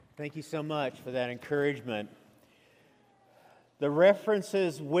Thank you so much for that encouragement. The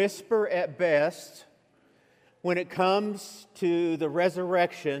references whisper at best when it comes to the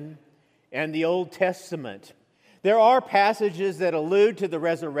resurrection and the Old Testament. There are passages that allude to the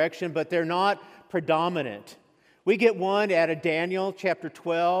resurrection, but they're not predominant. We get one out of Daniel chapter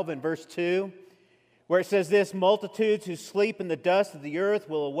 12 and verse 2, where it says this: multitudes who sleep in the dust of the earth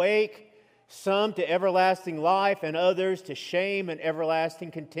will awake, some to everlasting life and others to shame and everlasting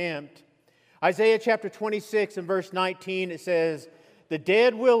contempt. Isaiah chapter 26 and verse 19, it says, the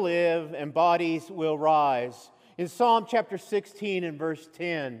dead will live and bodies will rise. In Psalm chapter 16 and verse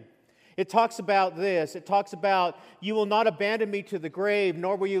 10, it talks about this. It talks about, you will not abandon me to the grave,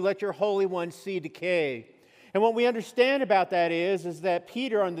 nor will you let your Holy One see decay. And what we understand about that is that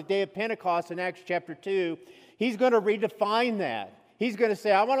Peter on the day of Pentecost in Acts chapter 2, he's going to redefine that. He's going to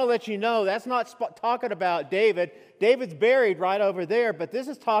say, I want to let you know that's not talking about David. David's buried right over there, but this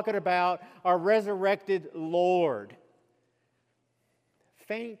is talking about our resurrected Lord.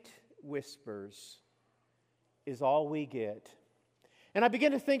 Faint whispers is all we get. And I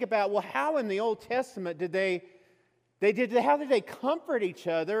begin to think about, well, how in the Old Testament how did they comfort each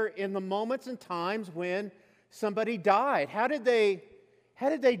other in the moments and times when somebody died? How did they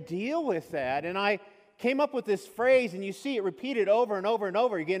deal with that? And I came up with this phrase, and you see it repeated over and over and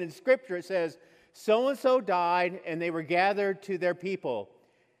over again in Scripture. It says, so-and-so died, and they were gathered to their people.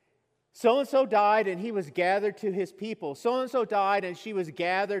 So-and-so died, and he was gathered to his people. So-and-so died, and she was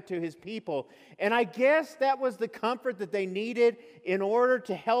gathered to his people. And I guess that was the comfort that they needed in order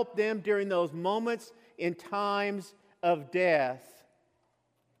to help them during those moments in times of death.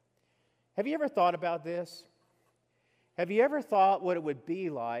 Have you ever thought about this? Have you ever thought what it would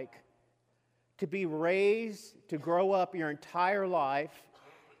be like to be raised, to grow up your entire life,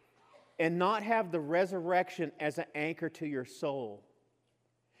 and not have the resurrection as an anchor to your soul?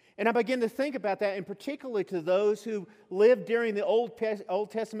 And I begin to think about that, and particularly to those who lived during the Old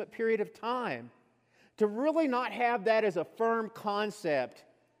Testament period of time, to really not have that as a firm concept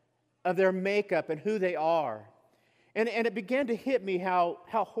of their makeup and who they are. And it began to hit me how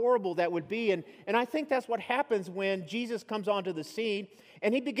horrible that would be. And I think that's what happens when Jesus comes onto the scene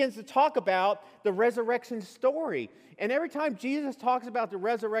and he begins to talk about the resurrection story. And every time Jesus talks about the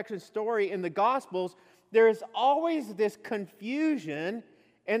resurrection story in the Gospels, there's always this confusion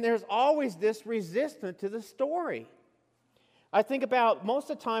and there's always this resistance to the story. I think about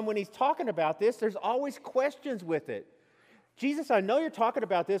most of the time when he's talking about this, there's always questions with it. Jesus, I know you're talking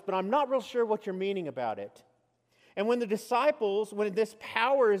about this, but I'm not real sure what you're meaning about it. And when the disciples, when this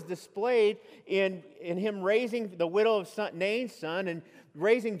power is displayed in him raising the widow of Nain's son and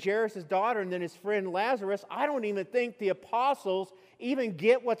raising Jairus' daughter and then his friend Lazarus, I don't even think the apostles even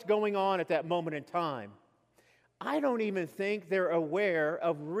get what's going on at that moment in time. I don't even think they're aware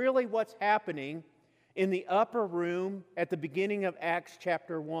of really what's happening in the upper room at the beginning of Acts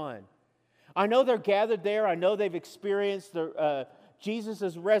chapter 1. I know they're gathered there. I know they've experienced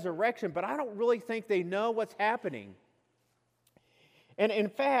Jesus' resurrection, but I don't really think they know what's happening. And in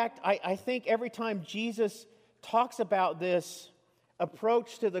fact, I think every time Jesus talks about this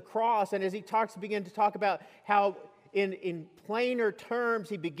approach to the cross, and as he begins to talk about how in plainer terms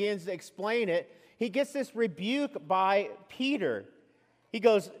he begins to explain it, he gets this rebuke by Peter. He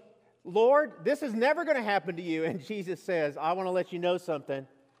goes, Lord, this is never going to happen to you. And Jesus says, I want to let you know something.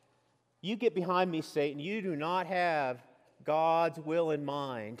 You get behind me, Satan. You do not have God's will in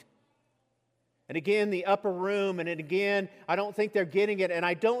mind. And again, the upper room, and again, I don't think they're getting it, and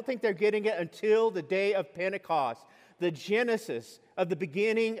I don't think they're getting it until the day of Pentecost, the genesis of the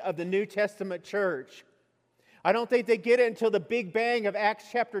beginning of the New Testament church. I don't think they get it until the big bang of Acts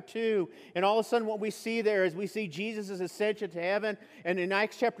chapter 2, and all of a sudden what we see there is we see Jesus' ascension to heaven, and in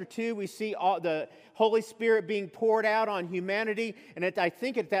Acts chapter 2 we see the Holy Spirit being poured out on humanity, and I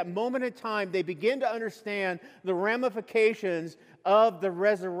think at that moment in time they begin to understand the ramifications of the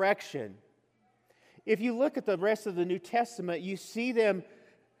resurrection. If you look at the rest of the New Testament, you see them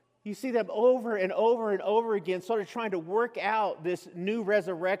over and over and over again sort of trying to work out this new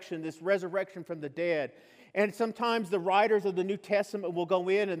resurrection, this resurrection from the dead. And sometimes the writers of the New Testament will go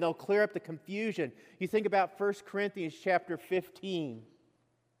in and they'll clear up the confusion. You think about 1 Corinthians chapter 15.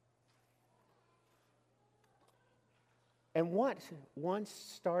 And what once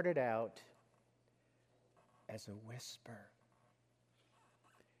started out as a whisper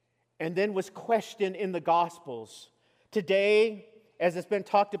and then was questioned in the Gospels, today, as it's been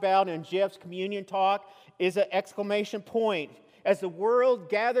talked about in Jeff's communion talk, is an exclamation point. As the world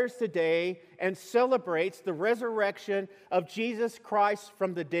gathers today and celebrates the resurrection of Jesus Christ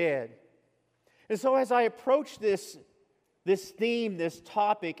from the dead. And so as I approach this this theme, this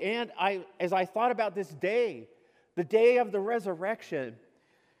topic, and as I thought about this day, the day of the resurrection,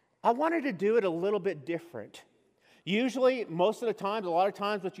 I wanted to do it a little bit different. Usually, most of the times, a lot of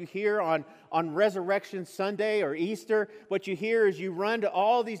times what you hear on Resurrection Sunday or Easter, what you hear is you run to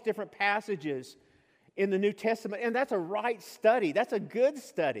all these different passages in the New Testament, and that's a right study. That's a good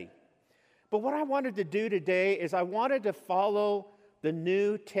study. But what I wanted to do today is I wanted to follow the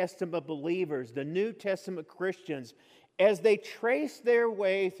New Testament believers, the New Testament Christians, as they trace their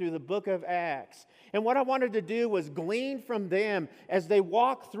way through the book of Acts. And what I wanted to do was glean from them as they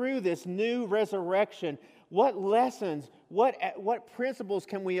walk through this new resurrection. What lessons, what principles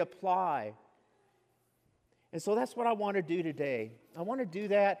can we apply? And so that's what I want to do today. I want to do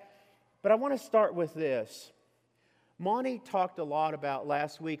that, but I want to start with this. Monty talked a lot about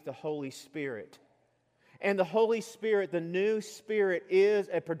last week the Holy Spirit. And the Holy Spirit, the new Spirit, is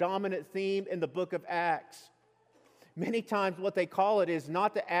a predominant theme in the book of Acts. Many times what they call it is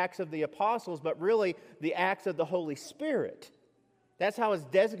not the Acts of the Apostles, but really the Acts of the Holy Spirit. That's how it's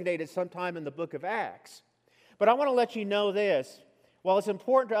designated sometime in the book of Acts. But I want to let you know this. While it's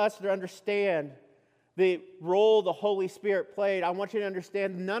important to us to understand the role the Holy Spirit played, I want you to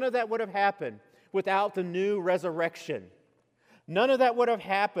understand none of that would have happened without the new resurrection. None of that would have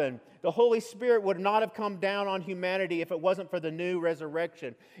happened. The Holy Spirit would not have come down on humanity if it wasn't for the new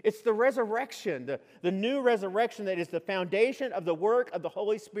resurrection. It's the resurrection, the new resurrection that is the foundation of the work of the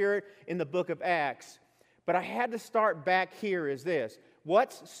Holy Spirit in the book of Acts. But I had to start back here is this.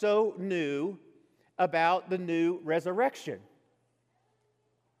 What's so new about the new resurrection?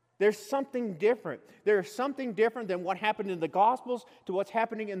 There's something different. There's something different than what happened in the Gospels to what's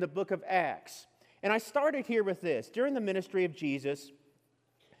happening in the book of Acts. And I started here with this. During the ministry of Jesus,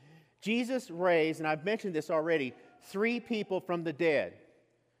 Jesus raised, and I've mentioned this already, 3 people from the dead.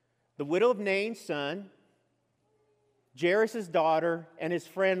 The widow of Nain's son, Jairus' daughter, and his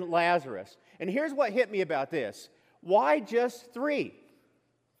friend Lazarus. And here's what hit me about this. Why just 3?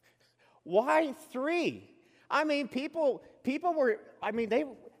 Why 3? I mean, people were,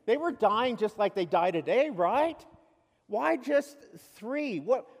 they were dying just like they die today, right? Why just 3?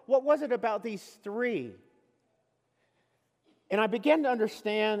 What was it about these 3? And I began to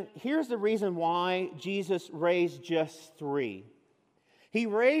understand, here's the reason why Jesus raised just 3. He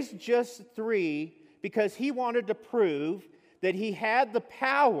raised just 3 because he wanted to prove that he had the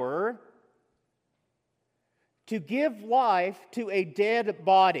power to give life to a dead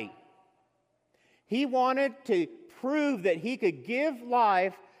body. He wanted to prove that he could give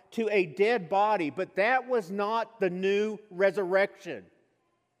life to a dead body, but that was not the new resurrection.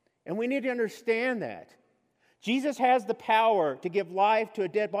 And we need to understand that. Jesus has the power to give life to a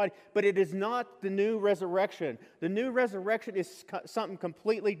dead body, but it is not the new resurrection. The new resurrection is something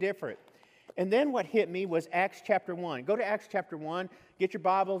completely different. And then what hit me was Acts chapter 1. Go to Acts chapter 1, get your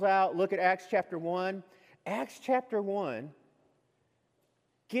Bibles out, look at Acts chapter 1. Acts chapter 1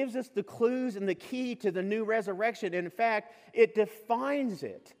 gives us the clues and the key to the new resurrection. And in fact, it defines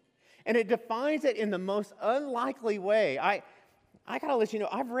it. And it defines it in the most unlikely way. I got to let you know,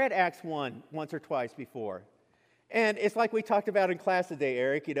 I've read Acts 1 once or twice before. And it's like we talked about in class today,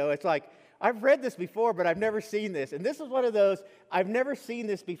 Eric. You know, it's like, I've read this before, but I've never seen this. And this is one of those, I've never seen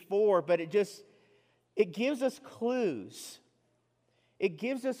this before, but it gives us clues. It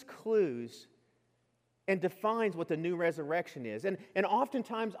gives us clues and defines what the new resurrection is. And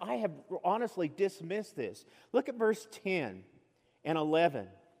oftentimes, I have honestly dismissed this. Look at verse 10 and 11.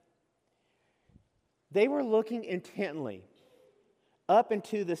 They were looking intently up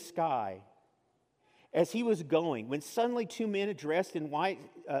into the sky as he was going, when suddenly 2 men dressed in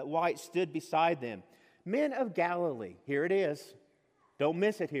white stood beside them. Men of Galilee, here it is. Don't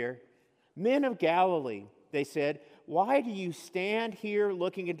miss it here. Men of Galilee, they said, why do you stand here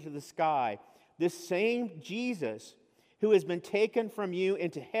looking into the sky? This same Jesus who has been taken from you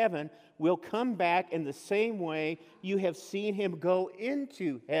into heaven will come back in the same way you have seen him go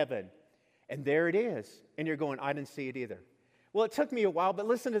into heaven. And there it is. And you're going, I didn't see it either. Well, it took me a while, but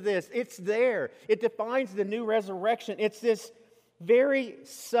listen to this. It's there. It defines the new resurrection. It's this very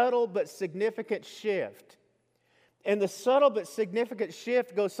subtle but significant shift. And the subtle but significant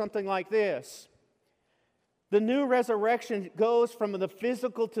shift goes something like this. The new resurrection goes from the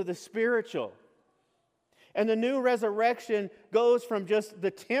physical to the spiritual. And the new resurrection goes from just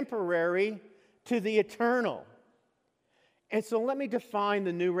the temporary to the eternal. And so let me define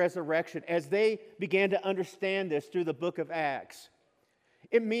the new resurrection as they began to understand this through the book of Acts.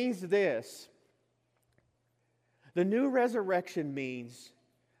 It means this. The new resurrection means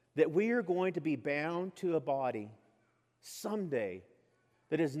that we are going to be bound to a body someday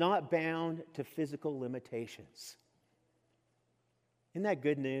that is not bound to physical limitations. Isn't that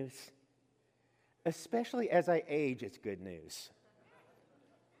good news? Especially as I age, it's good news.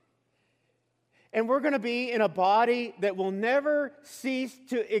 And we're going to be in a body that will never cease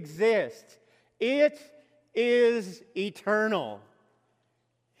to exist. It is eternal.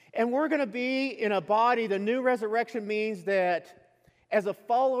 And we're going to be in a body, the new resurrection means that as a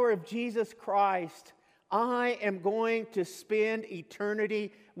follower of Jesus Christ, I am going to spend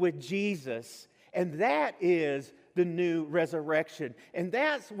eternity with Jesus. And that is the new resurrection. And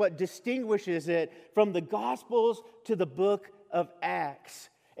that's what distinguishes it from the Gospels to the book of Acts.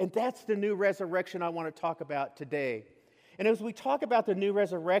 And that's the new resurrection I want to talk about today. And as we talk about the new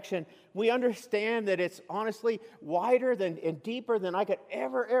resurrection, we understand that it's honestly wider and deeper than I could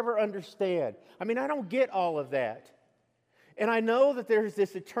ever understand. I mean, I don't get all of that. And I know that there's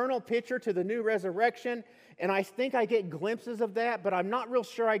this eternal picture to the new resurrection, and I think I get glimpses of that, but I'm not real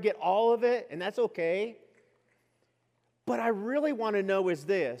sure I get all of it, and that's okay. But I really want to know is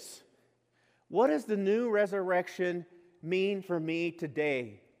this: what does the new resurrection mean for me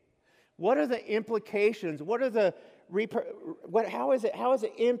today? What are the implications? What are the how is it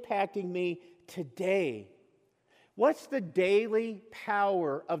impacting me today? What's the daily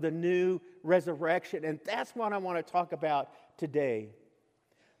power of the new resurrection? And that's what I want to talk about today.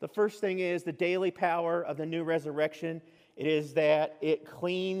 The first thing is the daily power of the new resurrection. It is that it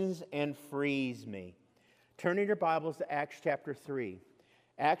cleans and frees me. Turn in your Bibles to Acts chapter 3.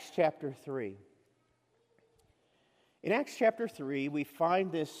 Acts chapter 3. In Acts chapter 3, we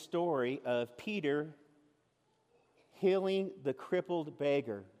find this story of Peter healing the crippled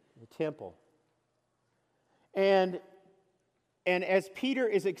beggar in the temple. And as Peter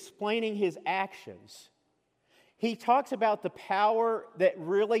is explaining his actions, he talks about the power that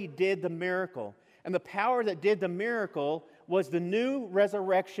really did the miracle. And the power that did the miracle was the new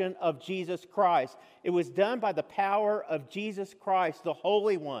resurrection of Jesus Christ. It was done by the power of Jesus Christ, the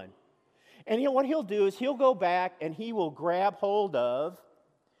Holy One. And what he'll do is he'll go back and he will grab hold of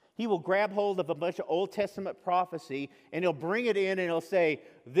a bunch of Old Testament prophecy, and he'll bring it in and he'll say,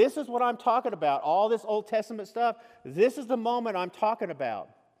 this is what I'm talking about. All this Old Testament stuff, this is the moment I'm talking about.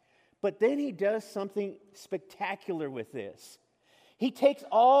 But then he does something spectacular with this. He takes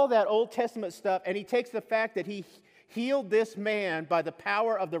all that Old Testament stuff and he takes the fact that he healed this man by the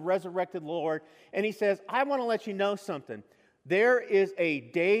power of the resurrected Lord, and he says, I want to let you know something. There is a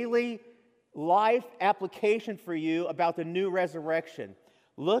daily life application for you about the new resurrection.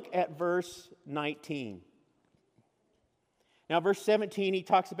 Look at verse 19. Now, verse 17, he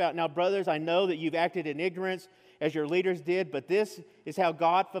talks about, now, brothers, I know that you've acted in ignorance as your leaders did, but this is how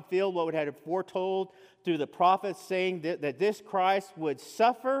God fulfilled what had foretold through the prophets, saying that this Christ would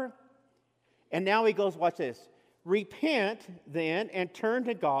suffer. And now he goes, watch this. Repent then and turn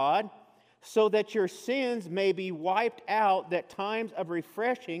to God so that your sins may be wiped out, that times of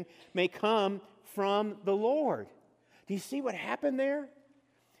refreshing may come from the Lord. Do you see what happened there?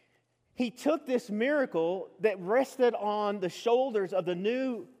 He took this miracle that rested on the shoulders of the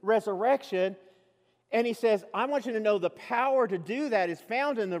new resurrection, and he says, I want you to know the power to do that is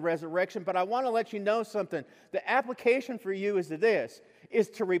found in the resurrection, but I want to let you know something. The application for you is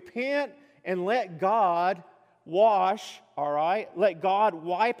to repent and let God wash, all right? Let God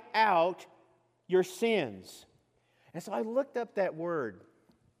wipe out your sins. And so I looked up that word,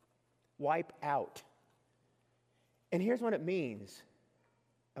 wipe out. And here's what it means.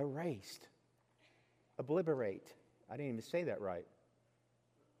 Erased. Obliterate. I didn't even say that right.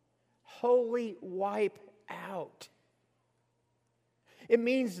 Wholly wipe out. It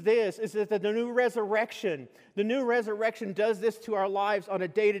means this, is that the new resurrection does this to our lives on a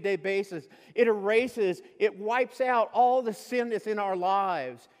day-to-day basis. It erases, it wipes out all the sin that's in our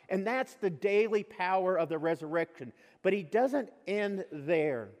lives. And that's the daily power of the resurrection. But he doesn't end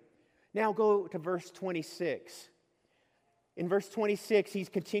there. Now go to verse 26. In verse 26, he's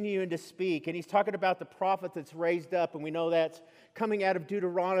continuing to speak, and he's talking about the prophet that's raised up, and we know that's coming out of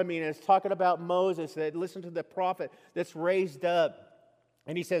Deuteronomy, and it's talking about Moses that listened to the prophet that's raised up.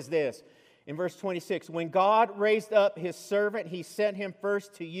 And he says this, in verse 26, when God raised up his servant, he sent him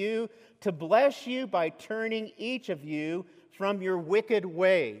first to you to bless you by turning each of you from your wicked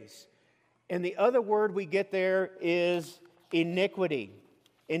ways. And the other word we get there is iniquity.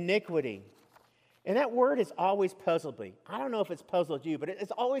 Iniquity. And that word has always puzzled me. I don't know if it's puzzled you, but it's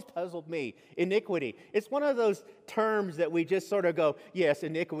always puzzled me. Iniquity. It's one of those terms that we just sort of go, yes,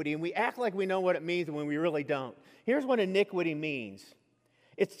 iniquity, and we act like we know what it means when we really don't. Here's what iniquity means.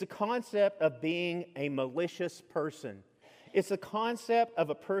 It's the concept of being a malicious person. It's the concept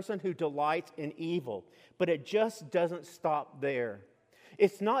of a person who delights in evil, but it just doesn't stop there.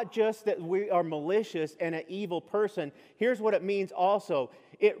 It's not just that we are malicious and an evil person. Here's what it means also.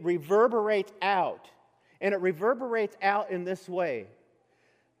 It reverberates out. And it reverberates out in this way.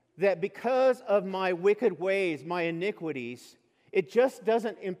 That because of my wicked ways, my iniquities, it just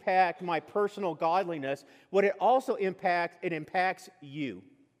doesn't impact my personal godliness. What it also impacts, it impacts you.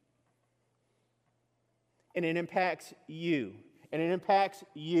 And it impacts you. And it impacts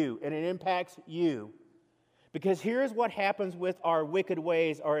you. And it impacts you. Because here's what happens with our wicked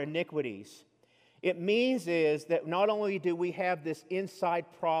ways, our iniquities. It means is that not only do we have this inside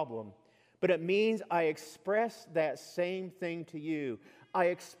problem, but it means I express that same thing to you. I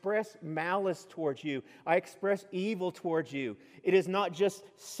express malice towards you. I express evil towards you. It is not just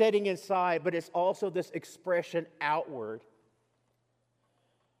sitting inside, but it's also this expression outward.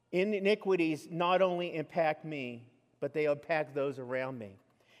 Iniquities not only impact me, but they impact those around me.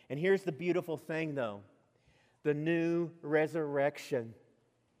 And here's the beautiful thing, though. The new resurrection.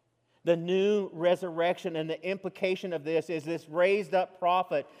 The new resurrection, and the implication of this is this raised up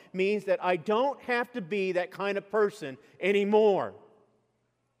prophet means that I don't have to be that kind of person anymore.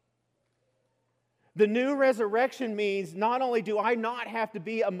 The new resurrection means not only do I not have to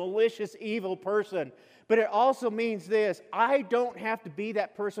be a malicious, evil person, but it also means this: I don't have to be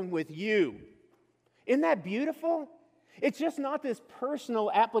that person with you. Isn't that beautiful? It's just not this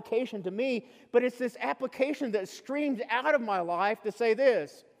personal application to me, but it's this application that streams out of my life to say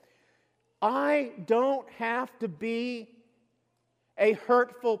this: I don't have to be a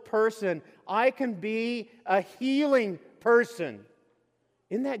hurtful person. I can be a healing person.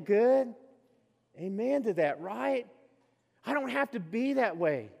 Isn't that good? Amen to that, right? I don't have to be that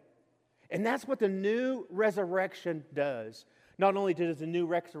way. And that's what the new resurrection does. Not only does the new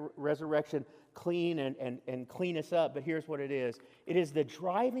resurrection clean and clean us up, but here's what it is. It is the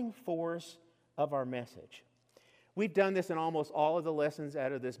driving force of our message. We've done this in almost all of the lessons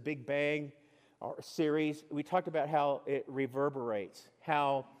out of this Big Bang series. We talked about how it reverberates,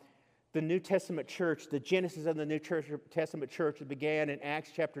 how the New Testament church, the genesis of the New Testament church that began in Acts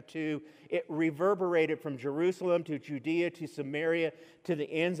chapter 2, it reverberated from Jerusalem to Judea to Samaria to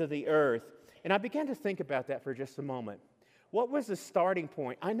the ends of the earth. And I began to think about that for just a moment. What was the starting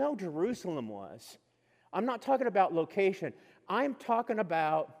point? I know Jerusalem was. I'm not talking about location. I'm talking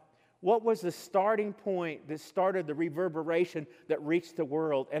about what was the starting point that started the reverberation that reached the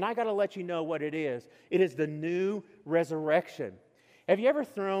world. And I got to let you know what it is. It is the new resurrection. Have you ever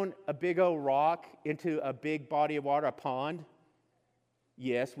thrown a big old rock into a big body of water, a pond?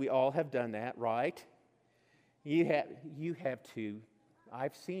 Yes, we all have done that, right? You have too.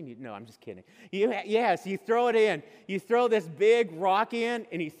 I've seen you. No, I'm just kidding. Yes, you throw it in. You throw this big rock in,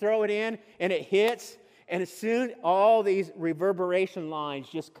 and you throw it in, and it hits, and as soon all these reverberation lines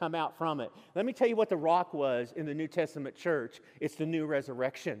just come out from it. Let me tell you what the rock was in the New Testament church. It's the new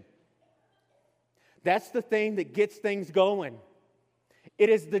resurrection. That's the thing that gets things going. It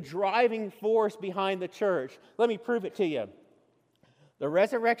is the driving force behind the church. Let me prove it to you. The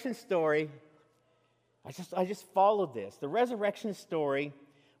resurrection story, I just followed this. The resurrection story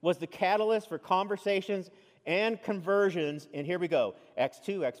was the catalyst for conversations and conversions. And here we go. Acts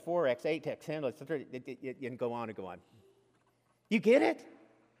 2, Acts 4, Acts 8, Acts 10, and go on and go on. You get it?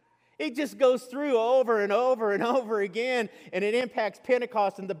 It just goes through over and over and over again, and it impacts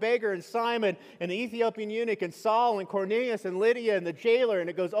Pentecost and the beggar and Simon and the Ethiopian eunuch and Saul and Cornelius and Lydia and the jailer, and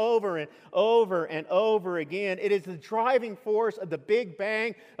it goes over and over and over again. It is the driving force of the Big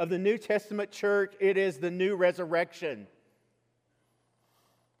Bang of the New Testament church. It is the new resurrection.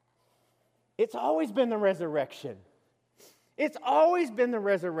 It's always been the resurrection. It's always been the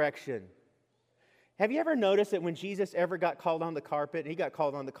resurrection. Have you ever noticed that when Jesus ever got called on the carpet, and he got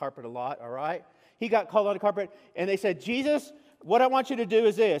called on the carpet a lot, all right? He got called on the carpet, and they said, Jesus, what I want you to do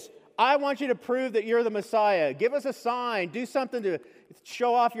is this. I want you to prove that you're the Messiah. Give us a sign. Do something to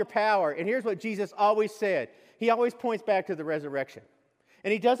show off your power. And here's what Jesus always said. He always points back to the resurrection.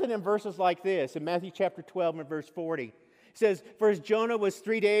 And he does it in verses like this, in Matthew chapter 12 and verse 40. It says, for as Jonah was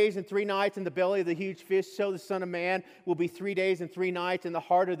 3 days and 3 nights in the belly of the huge fish, so the Son of Man will be 3 days and 3 nights in the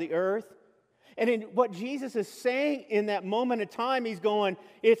heart of the earth. And in what Jesus is saying in that moment of time, he's going,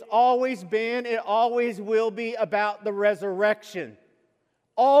 it's always been, it always will be about the resurrection.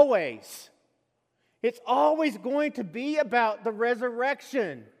 Always. It's always going to be about the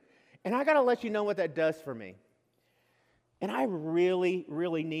resurrection. And I got to let you know what that does for me. And I really,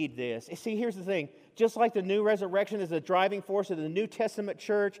 really need this. See, here's the thing. Just like the new resurrection is the driving force of the New Testament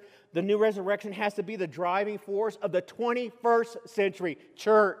church, the new resurrection has to be the driving force of the 21st century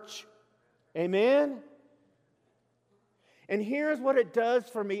church. Amen? And here's what it does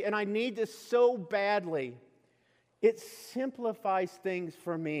for me, and I need this so badly. It simplifies things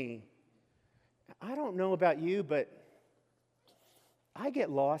for me. I don't know about you, but I get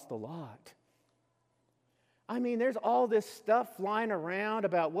lost a lot. I mean, there's all this stuff flying around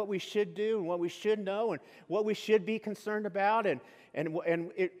about what we should do and what we should know and what we should be concerned about. And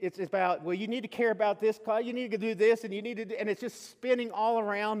it's about, well, you need to care about this, you need to do this, and you need to do, and it's just spinning all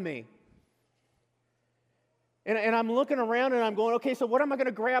around me. And I'm looking around and I'm going, okay, so what am I going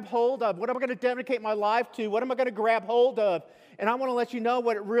to grab hold of? What am I going to dedicate my life to? What am I going to grab hold of? And I want to let you know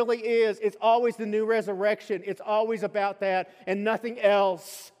what it really is. It's always the new resurrection. It's always about that and nothing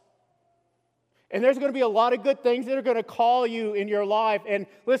else. And there's going to be a lot of good things that are going to call you in your life. And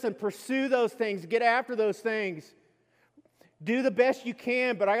listen, pursue those things. Get after those things. Do the best you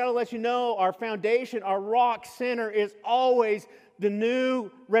can. But I got to let you know, our foundation, our rock center is always the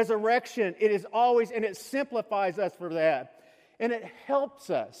new resurrection. It is always, and it simplifies us for that. And it helps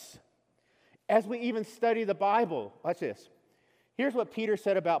us as we even study the Bible. Watch this. Here's what Peter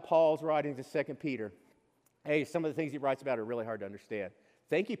said about Paul's writings in 2 Peter. Hey, some of the things he writes about are really hard to understand.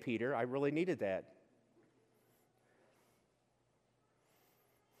 Thank you, Peter. I really needed that.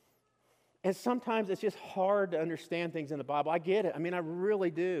 And sometimes it's just hard to understand things in the Bible. I get it. I mean, I really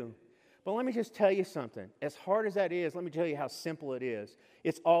do. But let me just tell you something. As hard as that is, let me tell you how simple it is.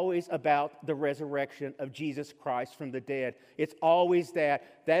 It's always about the resurrection of Jesus Christ from the dead. It's always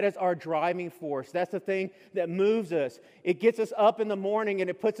that. That is our driving force. That's the thing that moves us. It gets us up in the morning and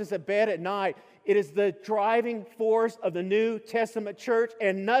it puts us at bed at night. It is the driving force of the New Testament church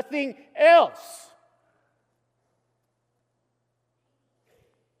and nothing else.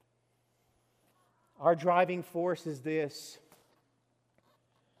 Our driving force is this.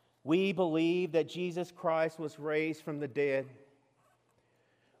 We believe that Jesus Christ was raised from the dead.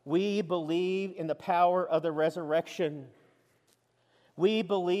 We believe in the power of the resurrection. We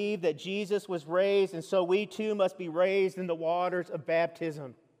believe that Jesus was raised, and so we too must be raised in the waters of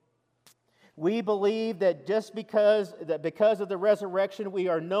baptism. We believe that because of the resurrection, we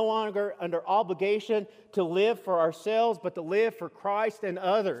are no longer under obligation to live for ourselves, but to live for Christ and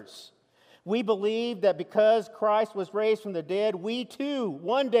others. We believe that because Christ was raised from the dead, we too,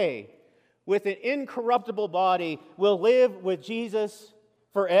 one day, with an incorruptible body, will live with Jesus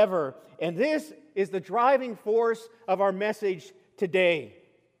forever. And this is the driving force of our message today.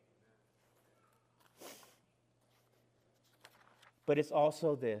 But it's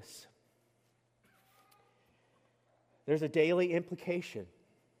also this. There's a daily implication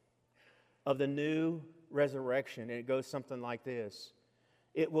of the new resurrection, and it goes something like this.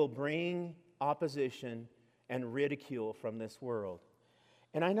 It will bring opposition and ridicule from this world.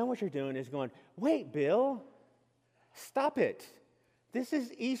 And I know what you're doing is going, wait, Bill, stop it. This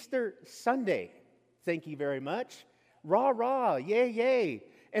is Easter Sunday. Thank you very much. Rah, rah, yay, yay.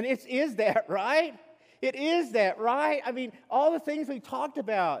 And it is that, right? It is that, right? I mean, all the things we talked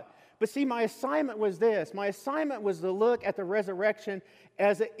about. But see, my assignment was this. My assignment was to look at the resurrection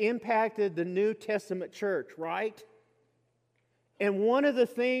as it impacted the New Testament church, right? And one of the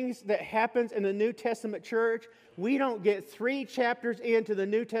things that happens in the New Testament church, we don't get 3 chapters into the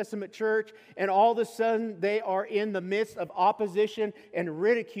New Testament church and all of a sudden they are in the midst of opposition and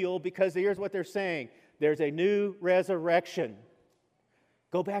ridicule because here's what they're saying. There's a new resurrection.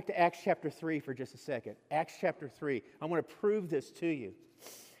 Go back to Acts chapter 3 for just a second. Acts chapter 3. I want to prove this to you.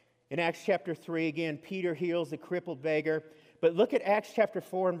 In Acts chapter 3, again, Peter heals the crippled beggar. But look at Acts chapter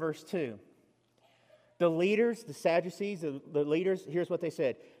 4 and verse 2. The leaders, the Sadducees, the leaders, here's what they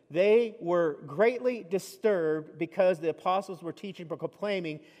said. They were greatly disturbed because the apostles were teaching or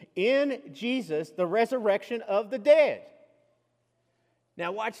proclaiming in Jesus the resurrection of the dead.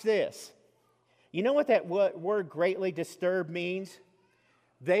 Now watch this. You know what that word greatly disturbed means?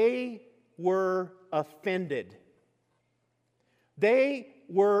 They were offended. They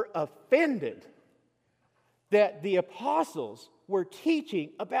were offended that the apostles were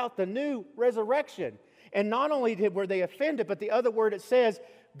teaching about the new resurrection. And not only were they offended, but the other word it says,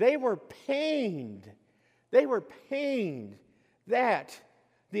 they were pained. They were pained that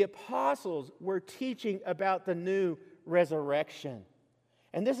the apostles were teaching about the new resurrection.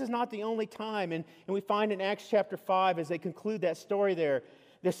 And this is not the only time. And we find in Acts chapter 5, as they conclude that story there,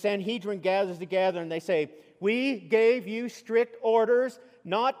 the Sanhedrin gathers together and they say, we gave you strict orders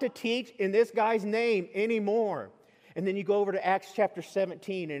not to teach in this guy's name anymore. And then you go over to Acts chapter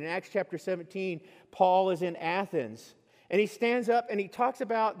 17. And in Acts chapter 17, Paul is in Athens. And he stands up and he talks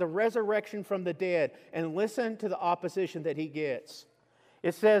about the resurrection from the dead. And listen to the opposition that he gets.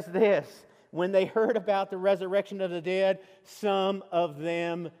 It says this, when they heard about the resurrection of the dead, some of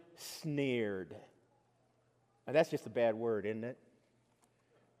them sneered. Now that's just a bad word, isn't it?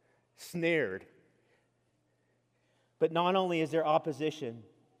 Sneered. But not only is there opposition,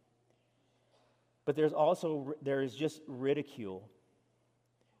 but there is just ridicule.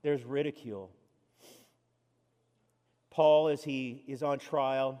 There's ridicule. Paul, as he is on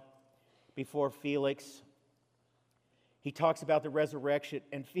trial before Felix, he talks about the resurrection,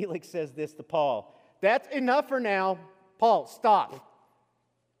 and Felix says this to Paul: "That's enough for now. Paul, stop.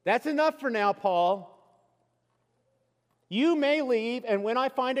 That's enough for now, Paul. You may leave, and when I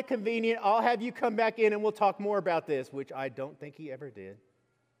find it convenient, I'll have you come back in and we'll talk more about this," which I don't think he ever did,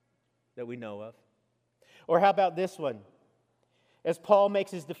 that we know of. Or how about this one? As Paul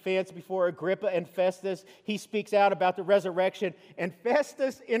makes his defense before Agrippa and Festus, he speaks out about the resurrection, and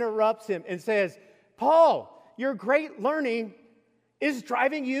Festus interrupts him and says, "Paul, your great learning is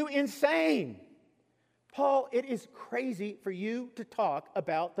driving you insane. Paul, it is crazy for you to talk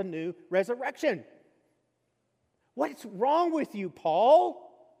about the new resurrection. What's wrong with you,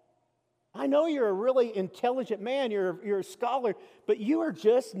 Paul? I know you're a really intelligent man, you're a scholar, but you are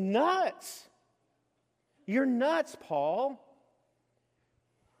just nuts. You're nuts, Paul."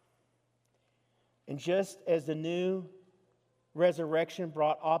 And just as the new resurrection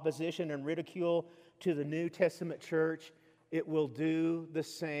brought opposition and ridicule to the New Testament church, it will do the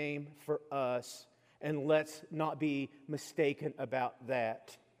same for us. And let's not be mistaken about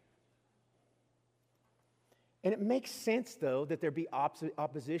that. And it makes sense, though, that there be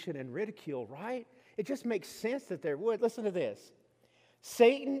opposition and ridicule, right? It just makes sense that there would. Listen to this.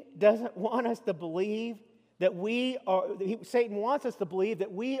 Satan doesn't want us to believe that Satan wants us to believe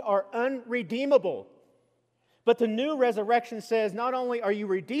that we are unredeemable. But the new resurrection says not only are you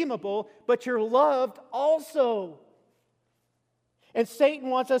redeemable, but you're loved also. And Satan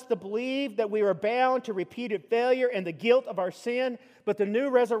wants us to believe that we are bound to repeated failure and the guilt of our sin. But the new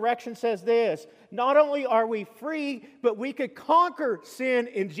resurrection says this: not only are we free, but we could conquer sin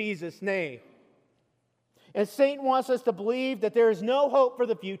in Jesus' name. And Satan wants us to believe that there is no hope for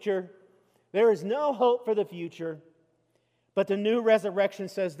the future. There is no hope for the future. But the new resurrection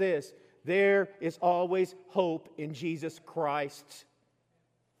says this: there is always hope in Jesus Christ.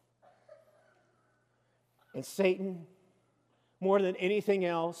 And Satan, more than anything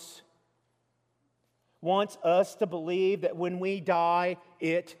else, wants us to believe that when we die,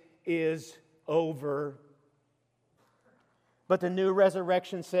 it is over. But the new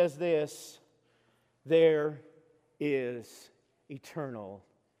resurrection says this: there is eternal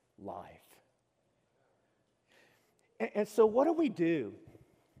life. And so what do we do?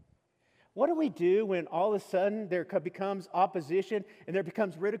 What do we do when all of a sudden there becomes opposition and there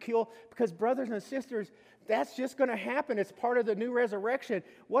becomes ridicule? Because brothers and sisters, that's just going to happen. It's part of the new resurrection.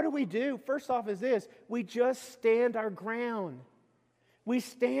 What do? First off is this: we just stand our ground. We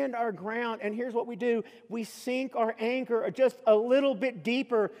stand our ground, and here's what we do. We sink our anchor just a little bit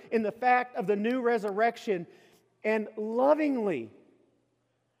deeper in the fact of the new resurrection, and lovingly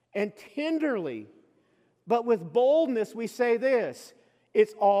and tenderly, but with boldness, we say this: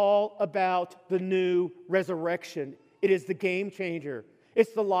 it's all about the new resurrection. It is the game changer.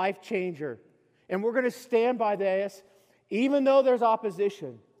 It's the life changer. And we're going to stand by this, even though there's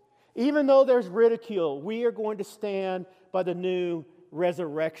opposition, even though there's ridicule, we are going to stand by the new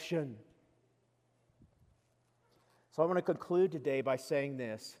resurrection. So I want to conclude today by saying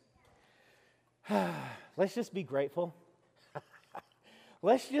this. Let's just be grateful.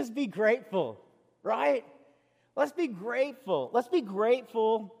 Let's just be grateful, right? Let's be grateful. Let's be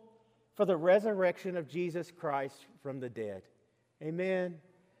grateful for the resurrection of Jesus Christ from the dead. Amen.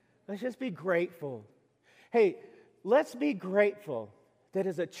 Let's just be grateful. Hey, let's be grateful that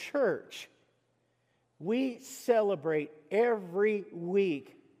as a church, we celebrate every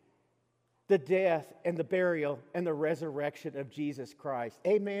week the death and the burial and the resurrection of Jesus Christ.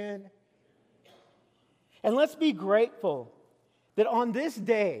 Amen. And let's be grateful that on this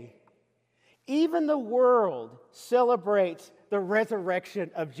day, even the world celebrates the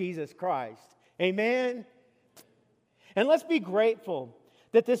resurrection of Jesus Christ. Amen? And let's be grateful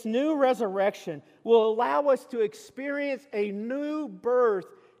that this new resurrection will allow us to experience a new birth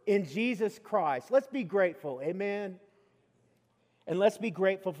in Jesus Christ. Let's be grateful. Amen? And let's be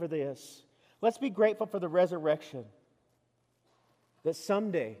grateful for this. Let's be grateful for the resurrection. That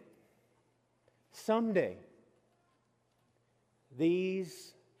someday,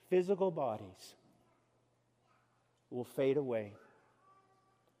 these physical bodies will fade away.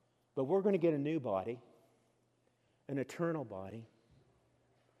 But we're going to get a new body, an eternal body,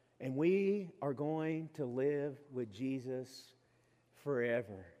 and we are going to live with Jesus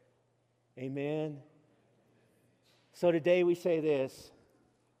forever. Amen? So today we say this.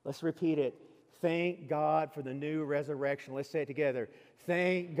 Let's repeat it. Thank God for the new resurrection. Let's say it together.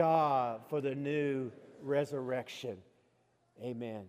 Thank God for the new resurrection. Amen.